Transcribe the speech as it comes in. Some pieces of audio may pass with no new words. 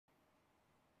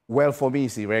Well, for me,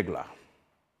 it's irregular.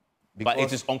 But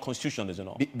it is unconstitutional, is it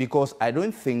not? Because I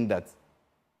don't think that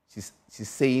she's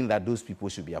saying that those people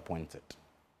should be appointed.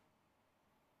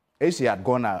 If she had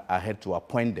gone ahead to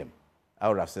appoint them, I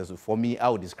would have said so. For me, I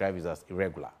would describe it as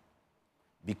irregular.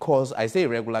 Because, I say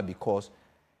irregular because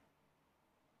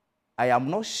I am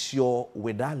not sure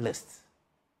with that list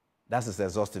that is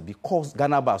exhaustive, because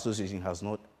Ghana Bar Association has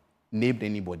not named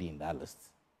anybody in that list.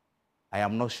 I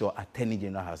am not sure Attorney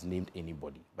General has named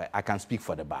anybody, but I can speak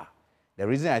for the bar. The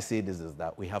reason I say this is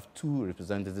that we have 2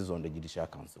 representatives on the Judicial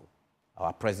Council,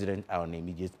 our president, our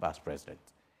immediate past president.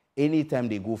 Anytime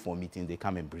they go for meetings, they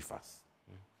come and brief us.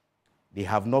 They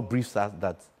have not briefed us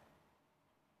that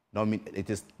it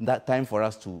is that time for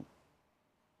us to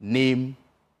name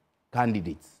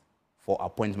candidates for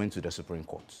appointment to the Supreme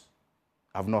Court.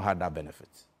 I've not had that benefit.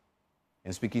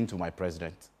 And speaking to my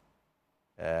president,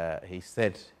 he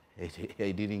said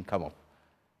he didn't come up.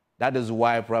 That is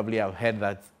why probably I've heard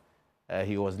that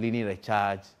he was leading a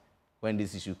charge when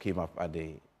this issue came up at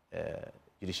the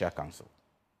Judicial Council.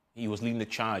 He was leading the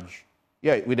charge?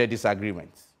 Yeah, with a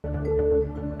disagreement.